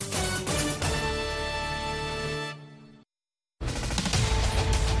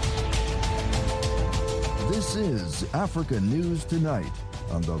This is Africa News Tonight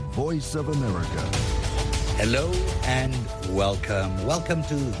on the Voice of America. Hello and welcome. Welcome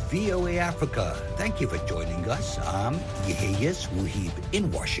to VOA Africa. Thank you for joining us. I'm Yeheyes Wuhib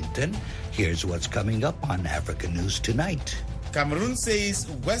in Washington. Here's what's coming up on Africa News Tonight. Cameroon says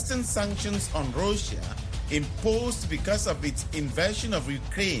Western sanctions on Russia imposed because of its invasion of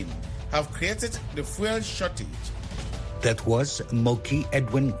Ukraine have created the fuel shortage. That was Moki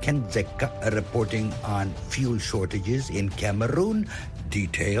Edwin Kenzeka reporting on fuel shortages in Cameroon.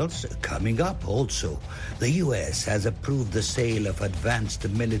 Details coming up also. The U.S. has approved the sale of advanced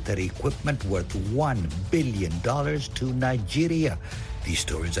military equipment worth $1 billion to Nigeria. These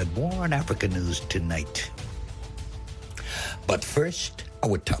stories and more on Africa News Tonight. But first,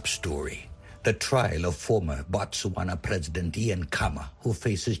 our top story. The trial of former Botswana President Ian Khama, who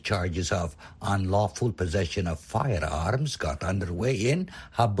faces charges of unlawful possession of firearms, got underway in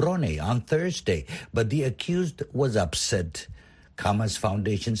Gaborone on Thursday, but the accused was upset. Khama's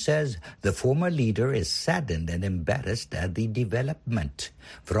foundation says the former leader is saddened and embarrassed at the development.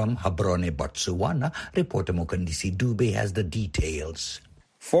 From Gaborone, Botswana, reporter Mokandisi Dube has the details.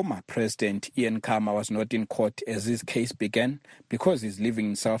 Former President Ian Khama was not in court as his case began because he's living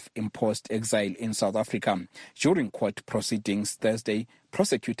in self-imposed exile in South Africa. During court proceedings Thursday,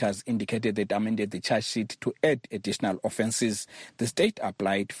 prosecutors indicated they amended the charge sheet to add additional offences. The state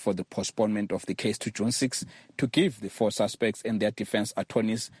applied for the postponement of the case to June 6 to give the four suspects and their defence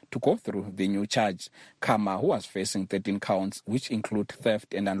attorneys to go through the new charge. Khama, who was facing 13 counts, which include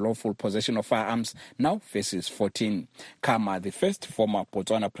theft and unlawful possession of firearms, now faces 14. Khama, the first former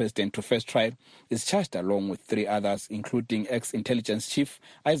Botswana president to face trial, is charged along with three others, including ex-intelligence chief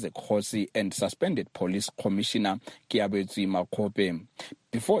Isaac Hosi and suspended police commissioner Kiabetsi Makope.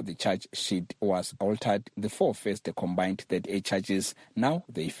 Before the charge sheet was altered, the four faced a combined 38 charges. Now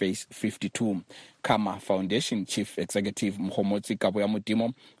they face 52. Khama Foundation Chief Executive Mhomotsi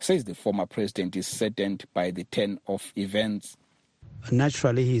Kaboya-Modimo says the former president is saddened by the turn of events.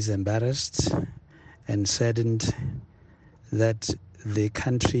 Naturally, he's embarrassed and saddened that the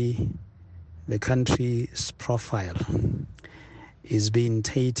country's profile is being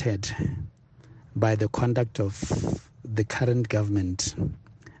tainted by the conduct of the current government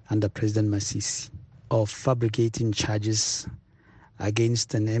under President Masisi of fabricating charges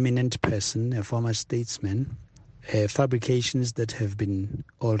against an eminent person, a former statesman, fabrications that have been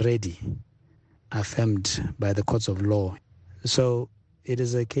already affirmed by the courts of law. So it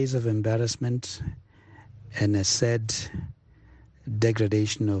is a case of embarrassment and a sad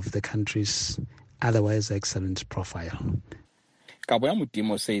degradation of the country's otherwise excellent profile.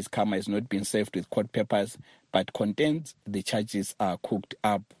 Kaboya-Modimo says Khama has not been served with court papers, but contends the charges are cooked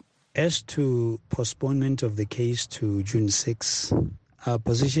up. As to postponement of the case to June 6, our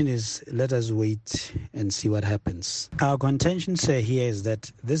position is let us wait and see what happens. Our contention, sir, here is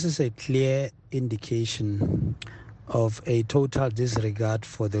that this is a clear indication of a total disregard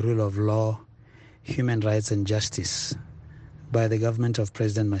for the rule of law, human rights and justice by the government of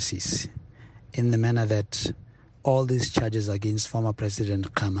President Masisi, in the manner that all these charges against former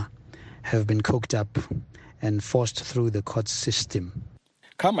President Khama have been cooked up and forced through the court system.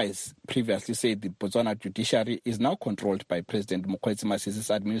 Khama has previously said the Botswana judiciary is now controlled by President Mokgweetsi Masisi's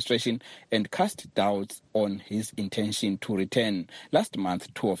administration and cast doubts on his intention to return. Last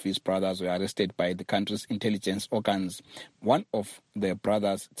month, two of his brothers were arrested by the country's intelligence organs. One of their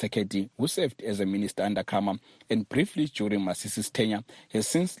brothers, Tsekedi, who served as a minister under Khama and briefly during Masisi's tenure, has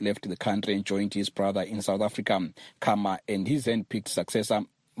since left the country and joined his brother in South Africa. Khama and his hand-picked successor,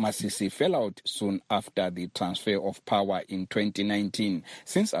 Masisi, fell out soon after the transfer of power in 2019.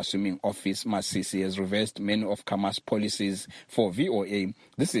 Since assuming office, Masisi has reversed many of Khama's policies. For VOA,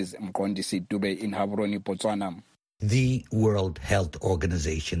 this is Mkondisi Dube in Gaborone, Botswana. The World Health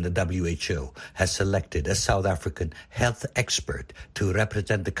Organization, the WHO, has selected a South African health expert to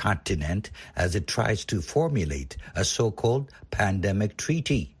represent the continent as it tries to formulate a so-called pandemic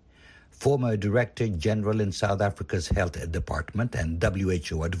treaty. Former Director General in South Africa's Health Department and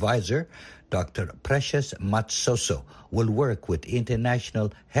WHO advisor, Dr. Precious Matsoso, will work with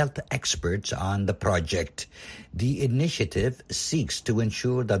international health experts on the project. The initiative seeks to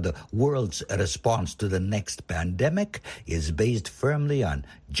ensure that the world's response to the next pandemic is based firmly on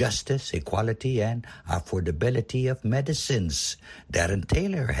justice, equality, and affordability of medicines. Darren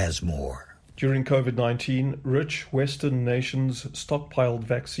Taylor has more. During COVID-19, rich Western nations stockpiled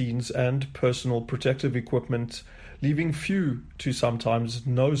vaccines and personal protective equipment, leaving few to sometimes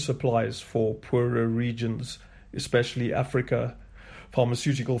no supplies for poorer regions, especially Africa.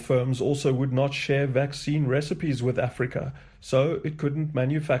 Pharmaceutical firms also would not share vaccine recipes with Africa, so it couldn't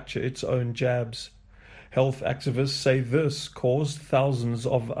manufacture its own jabs. Health activists say this caused thousands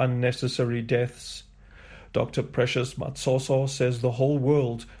of unnecessary deaths. Dr. Precious Matsoso says the whole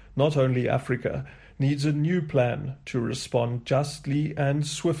world, not only Africa, needs a new plan to respond justly and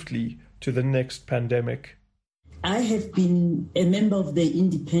swiftly to the next pandemic. I have been a member of the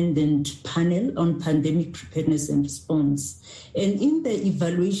independent panel on pandemic preparedness and response. And in the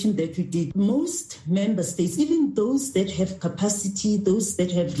evaluation that we did, most member states, even those that have capacity, those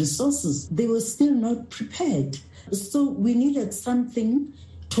that have resources, they were still not prepared. So we needed something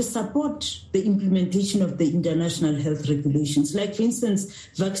to support the implementation of the international health regulations. Like, for instance,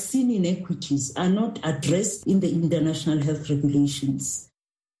 vaccine inequities are not addressed in the international health regulations.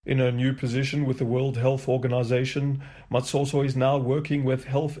 In a new position with the World Health Organization, Matsoso is now working with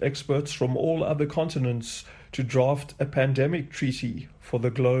health experts from all other continents to draft a pandemic treaty for the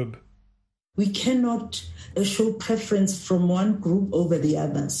globe. We cannot show preference from one group over the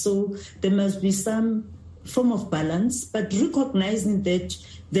other. So there must be some form of balance, but recognizing that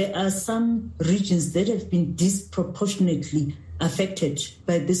there are some regions that have been disproportionately affected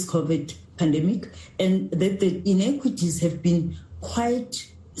by this COVID pandemic, and that the inequities have been quite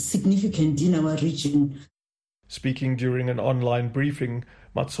significant in our region. Speaking during an online briefing,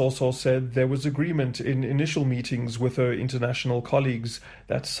 Matsoso said there was agreement in initial meetings with her international colleagues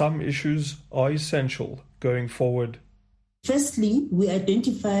that some issues are essential going forward. Firstly, we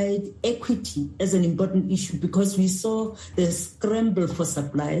identified equity as an important issue because we saw the scramble for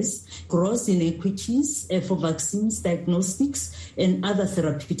supplies, gross inequities for vaccines, diagnostics, and other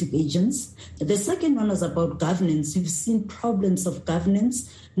therapeutic agents. The second one was about governance. We've seen problems of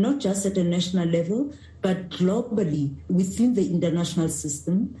governance, not just at a national level, but globally within the international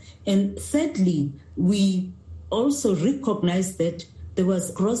system. And thirdly, we also recognized that there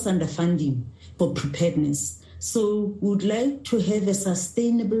was gross underfunding for preparedness. So we would like to have a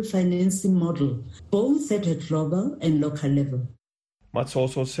sustainable financing model, both at a global and local level.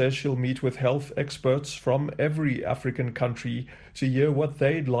 Matsoso says she'll meet with health experts from every African country to hear what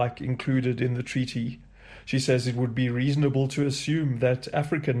they'd like included in the treaty. She says it would be reasonable to assume that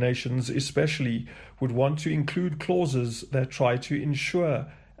African nations especially would want to include clauses that try to ensure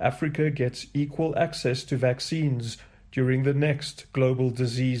Africa gets equal access to vaccines during the next global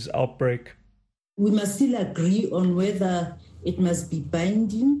disease outbreak. We must still agree on whether it must be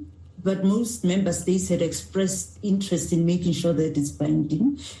binding, but most member states had expressed interest in making sure that it's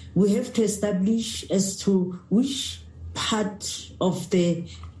binding. We have to establish as to which part of the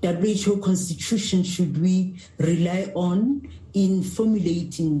WHO constitution should we rely on in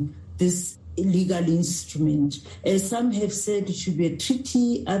formulating this legal instrument. Some have said it should be a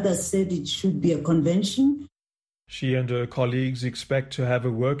treaty, others said it should be a convention. She and her colleagues expect to have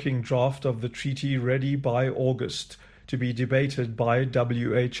a working draft of the treaty ready by August to be debated by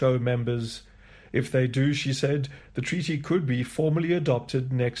WHO members. If they do, she said, the treaty could be formally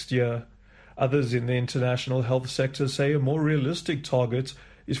adopted next year. Others in the international health sector say a more realistic target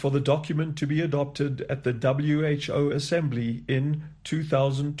is for the document to be adopted at the WHO Assembly in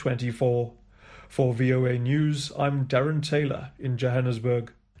 2024. For VOA News, I'm Darren Taylor in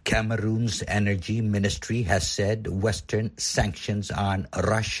Johannesburg. Cameroon's energy ministry has said Western sanctions on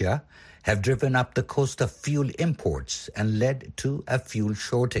Russia have driven up the cost of fuel imports and led to a fuel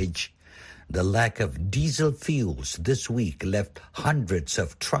shortage. The lack of diesel fuels this week left hundreds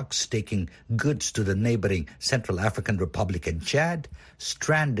of trucks taking goods to the neighboring Central African Republic and Chad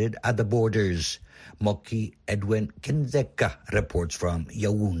stranded at the borders. Moki Edwin Kinzeka reports from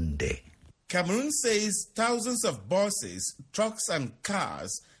Yaoundé. Cameroon says thousands of buses, trucks and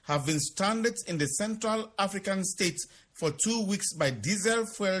cars have been stranded in the Central African states for 2 weeks by diesel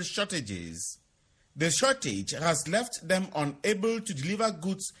fuel shortages. The shortage has left them unable to deliver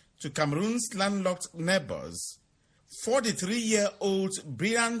goods to Cameroon's landlocked neighbors. 43-year-old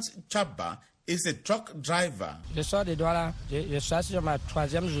Brian Chaba is a truck driver.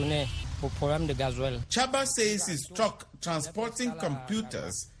 Chaba says his truck transporting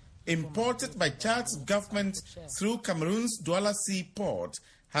computers imported by Chad's government through Cameroon's Douala seaport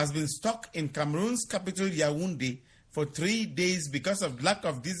has been stuck in Cameroon's capital Yaoundé for 3 days because of lack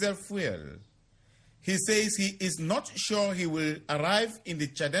of diesel fuel. He says he is not sure he will arrive in the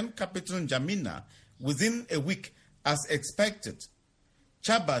Chaden capital N'Djamena within a week as expected.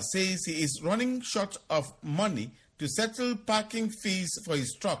 Chaba says he is running short of money to settle parking fees for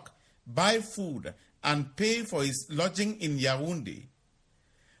his truck, buy food, and pay for his lodging in Yaoundé.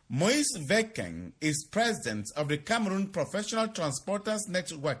 Moïse Vekeng is president of the Cameroon Professional Transporters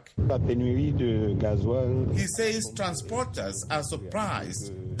Network. He says transporters are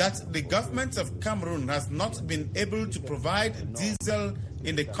surprised that the government of Cameroon has not been able to provide diesel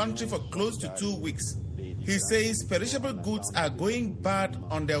in the country for close to 2 weeks. He says perishable goods are going bad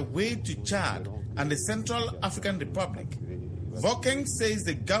on their way to Chad and the Central African Republic. Vokeng says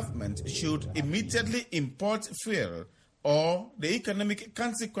the government should immediately import fuel, or the economic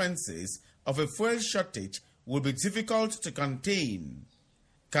consequences of a fuel shortage will be difficult to contain.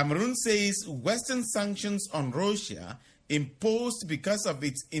 Cameroon says Western sanctions on Russia imposed because of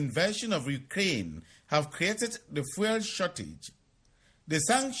its invasion of Ukraine have created the fuel shortage. The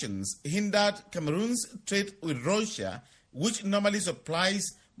sanctions hindered Cameroon's trade with Russia, which normally supplies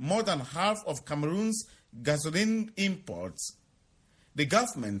more than half of Cameroon's gasoline imports. The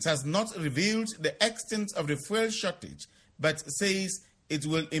government has not revealed the extent of the fuel shortage, but says it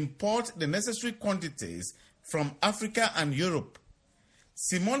will import the necessary quantities from Africa and Europe.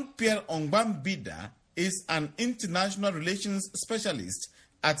 Simon Pierre Ongbambida is an international relations specialist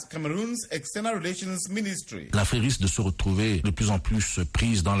at Cameroon's External Relations Ministry. L'Afrique risque de se retrouver de plus en plus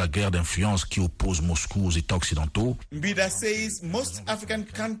prise dans la guerre d'influence qui oppose Moscou aux États occidentaux. Mbida says most African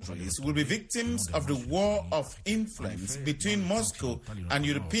countries will be victims of the war of influence between Moscow and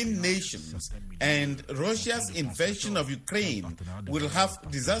European nations, and Russia's invasion of Ukraine will have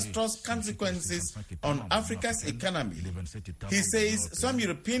disastrous consequences on Africa's economy. He says some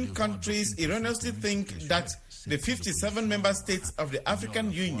European countries erroneously think that the 57 member states of the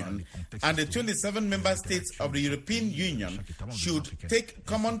African Union and the 27 member states of the European Union should take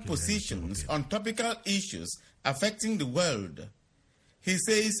common positions on topical issues affecting the world. He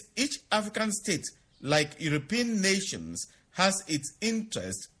says each African state, like European nations, has its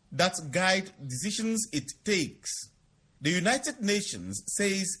interests that guide decisions it takes. The United Nations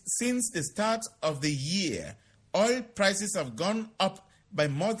says since the start of the year, oil prices have gone up by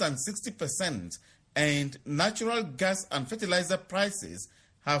more than 60%, and natural gas and fertilizer prices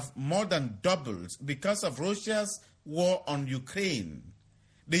have more than doubled because of Russia's war on Ukraine.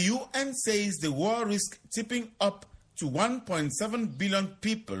 The UN says the war risks tipping up to 1.7 billion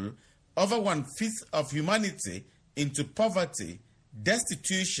people, over 1/5 of humanity, into poverty,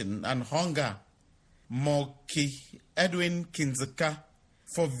 destitution, and hunger. Moki Edwin Kinzeka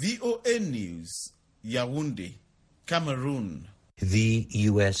for VOA News, Yaoundé, Cameroon. The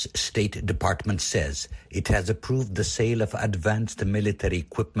U.S. State Department says it has approved the sale of advanced military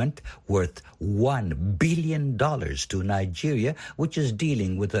equipment worth $1 billion to Nigeria, which is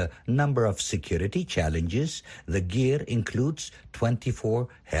dealing with a number of security challenges. The gear includes 24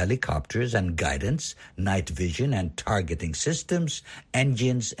 helicopters and guidance, night vision and targeting systems,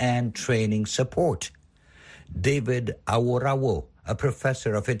 engines, and training support. David Aworawo, a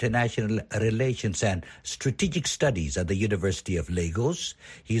professor of international relations and strategic studies at the University of Lagos.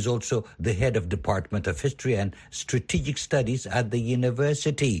 He's also the head of Department of History and Strategic Studies at the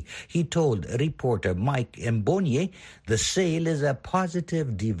university. He told reporter Mike Mbonye the sale is a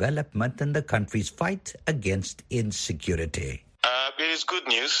positive development in the country's fight against insecurity. It is good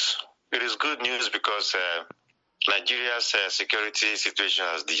news. It is good news because Nigeria's security situation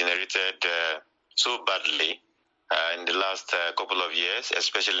has degenerated so badly in the last couple of years,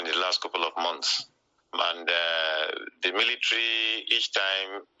 especially in the last couple of months. And the military, each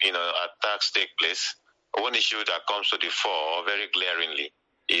time, attacks take place, one issue that comes to the fore very glaringly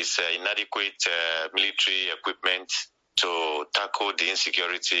is inadequate military equipment to tackle the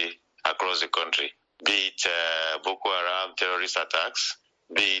insecurity across the country, be it Boko Haram terrorist attacks,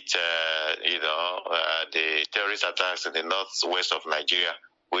 be it, the terrorist attacks in the northwest of Nigeria,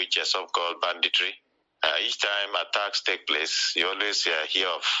 which are so-called banditry. Each time attacks take place, you always hear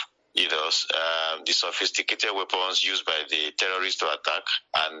of, the sophisticated weapons used by the terrorists to attack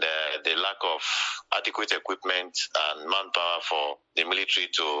and the lack of adequate equipment and manpower for the military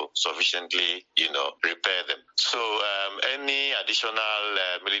to sufficiently, repair them. So any additional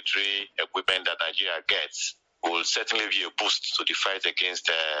military equipment that Nigeria gets will certainly be a boost to the fight against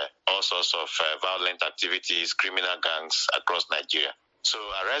all sorts of violent activities, criminal gangs across Nigeria. So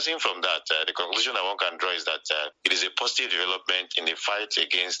arising from that, the conclusion that one can draw is that it is a positive development in the fight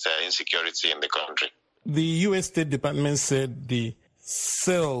against insecurity in the country. The U.S. State Department said the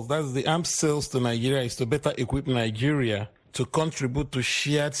sales, that's the arms sales to Nigeria, is to better equip Nigeria to contribute to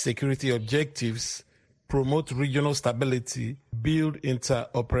shared security objectives, promote regional stability, build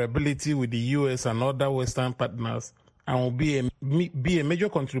interoperability with the U.S. and other Western partners, and will be a major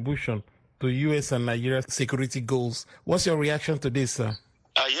contribution to U.S. and Nigeria's security goals. What's your reaction to this, sir?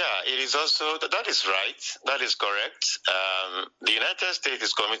 It is also, that is right. That is correct. The United States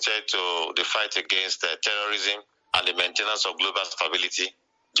is committed to the fight against terrorism and the maintenance of global stability,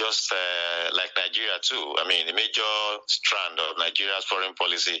 just like Nigeria too. I mean, the major strand of Nigeria's foreign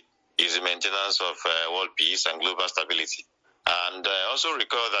policy is the maintenance of world peace and global stability. And also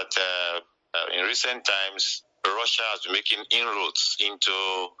recall that In recent times, Russia has been making inroads into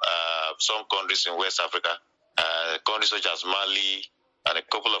some countries in West Africa, countries such as Mali and a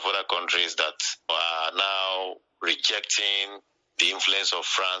couple of other countries that are now rejecting the influence of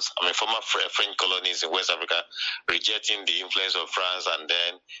France. Former French colonies in West Africa rejecting the influence of France and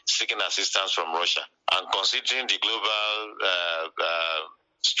then seeking assistance from Russia. And considering the global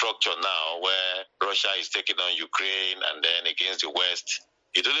structure now where Russia is taking on Ukraine and then against the West,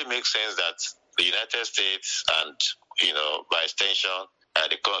 it only makes sense that the United States and, by extension,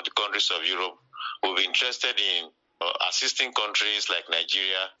 the countries of Europe will be interested in assisting countries like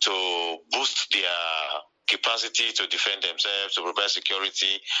Nigeria to boost their capacity to defend themselves, to provide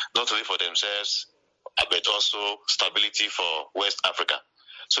security, not only for themselves, but also stability for West Africa.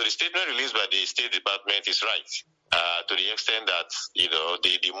 So the statement released by the State Department is right, to the extent that,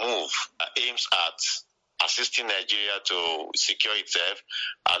 the move aims at assisting Nigeria to secure itself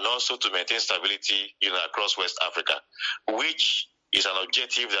and also to maintain stability, across West Africa, which is an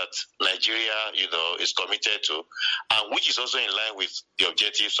objective that Nigeria, is committed to, and which is also in line with the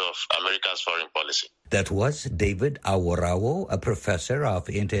objectives of America's foreign policy. That was David Awarawo, a professor of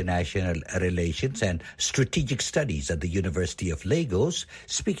international relations and strategic studies at the University of Lagos,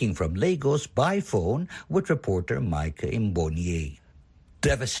 speaking from Lagos by phone with reporter Mike Imbonier.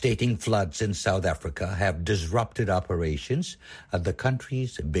 Devastating floods in South Africa have disrupted operations at the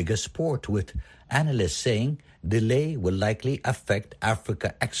country's biggest port, with analysts saying delay will likely affect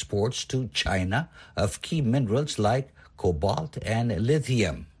Africa exports to China of key minerals like cobalt and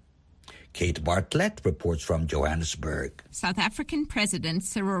lithium. Kate Bartlett reports from Johannesburg. South African President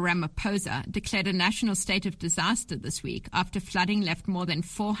Cyril Ramaphosa declared a national state of disaster this week after flooding left more than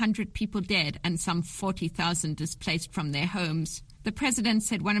 400 people dead and some 40,000 displaced from their homes. The president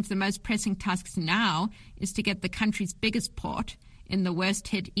said one of the most pressing tasks now is to get the country's biggest port, in the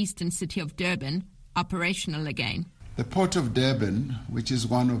worst-hit eastern city of Durban, operational again. The Port of Durban, which is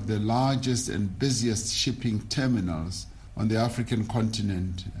one of the largest and busiest shipping terminals on the African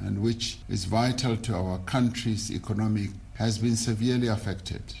continent and which is vital to our country's economy, has been severely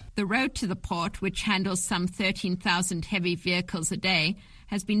affected. The road to the port, which handles some 13,000 heavy vehicles a day,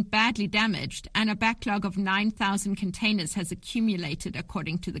 has been badly damaged, and a backlog of 9,000 containers has accumulated,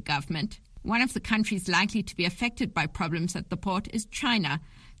 according to the government. One of the countries likely to be affected by problems at the port is China,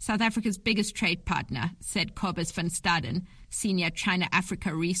 South Africa's biggest trade partner, said Cobus van Staden, senior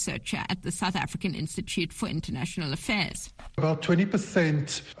China-Africa researcher at the South African Institute for International Affairs. About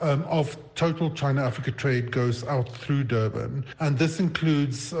 20% of total China-Africa trade goes out through Durban, and this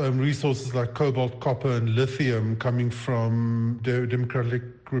includes resources like cobalt, copper, and lithium coming from the Democratic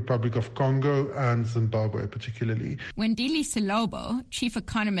Republic of Congo and Zimbabwe particularly. Wendile Silobo, chief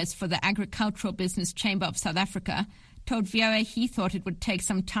economist for the Agricultural Business Chamber of South Africa, told VOA he thought it would take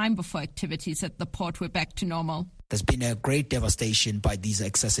some time before activities at the port were back to normal. There's been a great devastation by these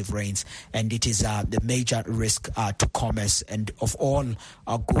excessive rains, and it is the major risk to commerce and of all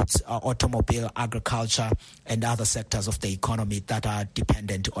our goods, automobile, agriculture, and other sectors of the economy that are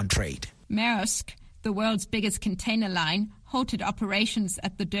dependent on trade. Maersk, the world's biggest container line, halted operations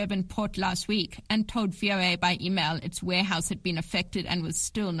at the Durban port last week and told VOA by email its warehouse had been affected and was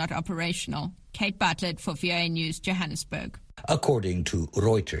still not operational. Kate Bartlett for VOA News, Johannesburg. According to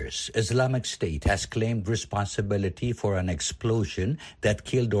Reuters, Islamic State has claimed responsibility for an explosion that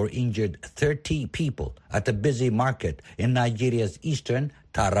killed or injured 30 people at a busy market in Nigeria's eastern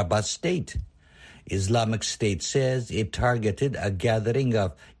Taraba state. Islamic State says it targeted a gathering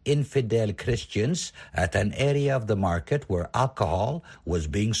of infidel Christians at an area of the market where alcohol was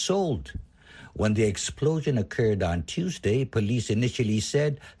being sold. When the explosion occurred on Tuesday, police initially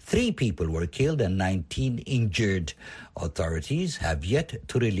said 3 people were killed and 19 injured. Authorities have yet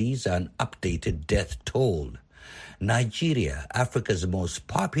to release an updated death toll. Nigeria, Africa's most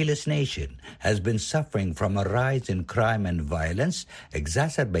populous nation, has been suffering from a rise in crime and violence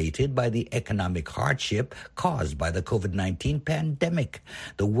exacerbated by the economic hardship caused by the COVID-19 pandemic.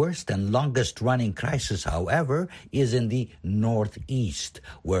 The worst and longest-running crisis, however, is in the northeast,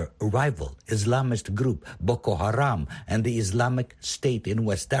 where rival Islamist group Boko Haram and the Islamic State in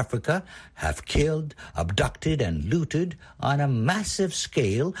West Africa have killed, abducted, and looted on a massive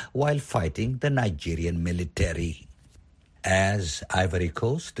scale while fighting the Nigerian military. As Ivory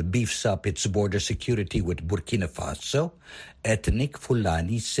Coast beefs up its border security with Burkina Faso, ethnic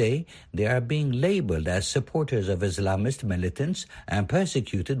Fulani say they are being labeled as supporters of Islamist militants and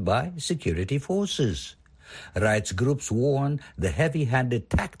persecuted by security forces. Rights groups warn the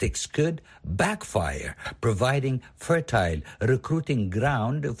heavy-handed tactics could backfire, providing fertile recruiting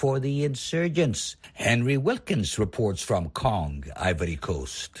ground for the insurgents. Henry Wilkins reports from Kong, Ivory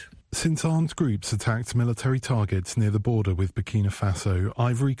Coast. Since armed groups attacked military targets near the border with Burkina Faso,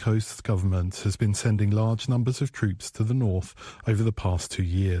 Ivory Coast's government has been sending large numbers of troops to the north over the past 2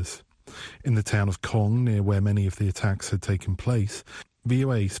 years. In the town of Kong, near where many of the attacks had taken place,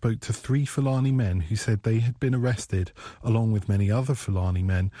 VOA spoke to 3 Fulani men who said they had been arrested, along with many other Fulani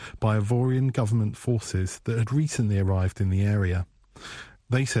men, by Ivorian government forces that had recently arrived in the area.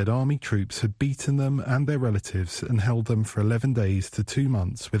 They said army troops had beaten them and their relatives and held them for 11 days to 2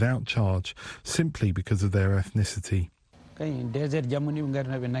 months without charge, simply because of their ethnicity. Boubacar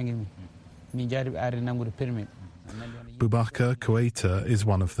Koita is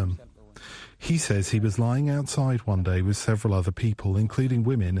one of them. He says he was lying outside one day with several other people, including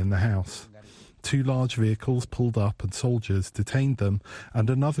women, in the house. 2 large vehicles pulled up and soldiers detained them and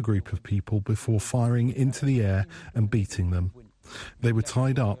another group of people before firing into the air and beating them. They were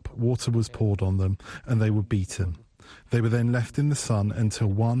tied up, water was poured on them, and they were beaten. They were then left in the sun until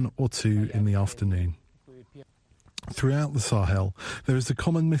 1 or 2 in the afternoon. Throughout the Sahel, there is a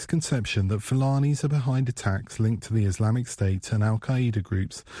common misconception that Fulanis are behind attacks linked to the Islamic State and Al-Qaeda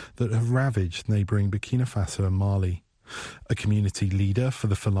groups that have ravaged neighbouring Burkina Faso and Mali. A community leader for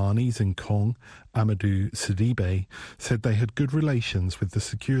the Fulanis in Kong, Amadou Sidibe, said they had good relations with the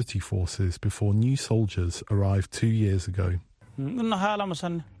security forces before new soldiers arrived 2 years ago.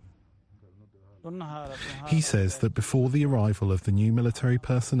 He says that before the arrival of the new military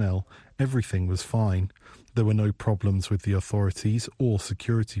personnel, everything was fine. There were no problems with the authorities or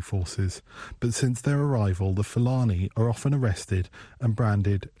security forces, but since their arrival, the Fulani are often arrested and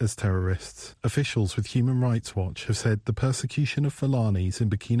branded as terrorists. Officials with Human Rights Watch have said the persecution of Fulanis in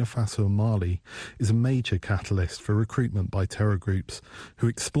Burkina Faso and Mali is a major catalyst for recruitment by terror groups who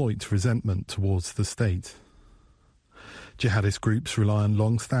exploit resentment towards the state. Jihadist groups rely on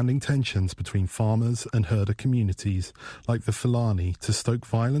long-standing tensions between farmers and herder communities like the Fulani to stoke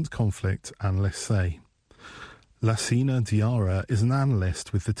violent conflict, analysts say. Lassina Diarra is an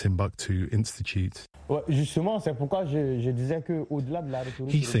analyst with the Timbuktu Institute. He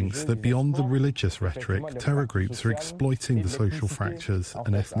thinks that beyond the religious rhetoric, terror groups are exploiting the social fractures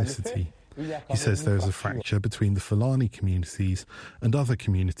and ethnicity. He says there is a fracture between the Fulani communities and other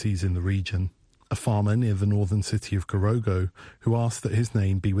communities in the region. A farmer near the northern city of Gorogo, who asked that his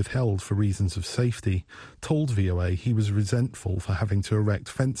name be withheld for reasons of safety, told VOA he was resentful for having to erect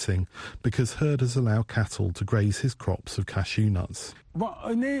fencing because herders allow cattle to graze his crops of cashew nuts.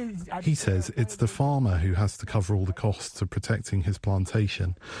 He says it's the farmer who has to cover all the costs of protecting his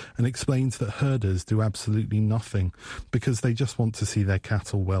plantation and explains that herders do absolutely nothing because they just want to see their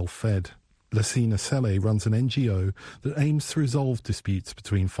cattle well fed. Lassina Sele runs an NGO that aims to resolve disputes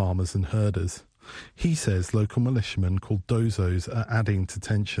between farmers and herders. He says local militiamen called dozos are adding to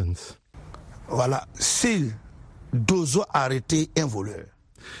tensions.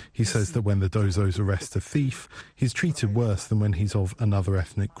 He says that when the dozos arrest a thief, he's treated worse than when he's of another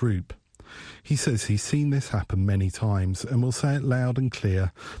ethnic group. He says he's seen this happen many times and will say it loud and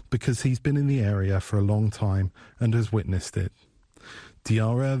clear because he's been in the area for a long time and has witnessed it.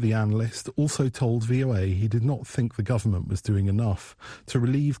 Diarra, the analyst, also told VOA he did not think the government was doing enough to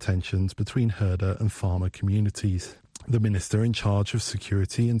relieve tensions between herder and farmer communities. The minister in charge of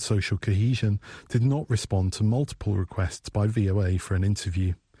security and social cohesion did not respond to multiple requests by VOA for an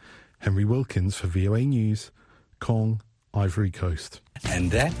interview. Henry Wilkins for VOA News, Kong, Ivory Coast.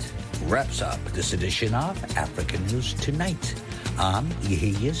 And that wraps up this edition of African News Tonight. I'm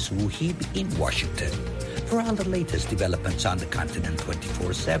Yehiyas Wuhib in Washington. For all the latest developments on the continent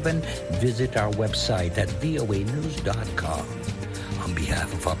 24/7, visit our website at voanews.com. On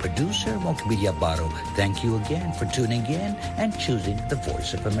behalf of our producer, Mokbilia Baro, thank you again for tuning in and choosing the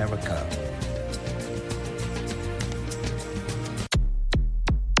Voice of America.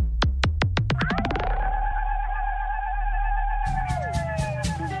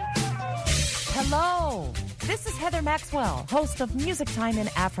 Hello, this is Heather Maxwell, host of Music Time in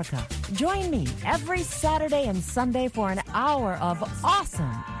Africa. Join me every Saturday and Sunday for an hour of awesome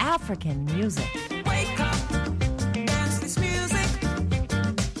African music. Wake up, dance this music.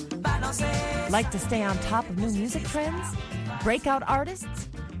 Like to stay on top of new music trends? Breakout artists?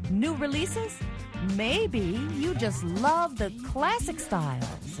 New releases? Maybe you just love the classic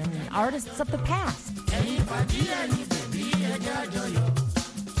styles and artists of the past.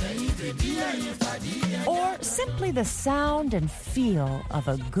 Or simply the sound and feel of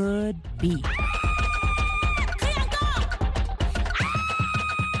a good beat.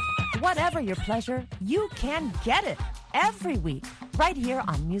 Whatever your pleasure, you can get it every week right here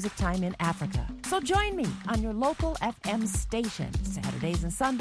on Music Time in Africa. So join me on your local FM station Saturdays and Sundays.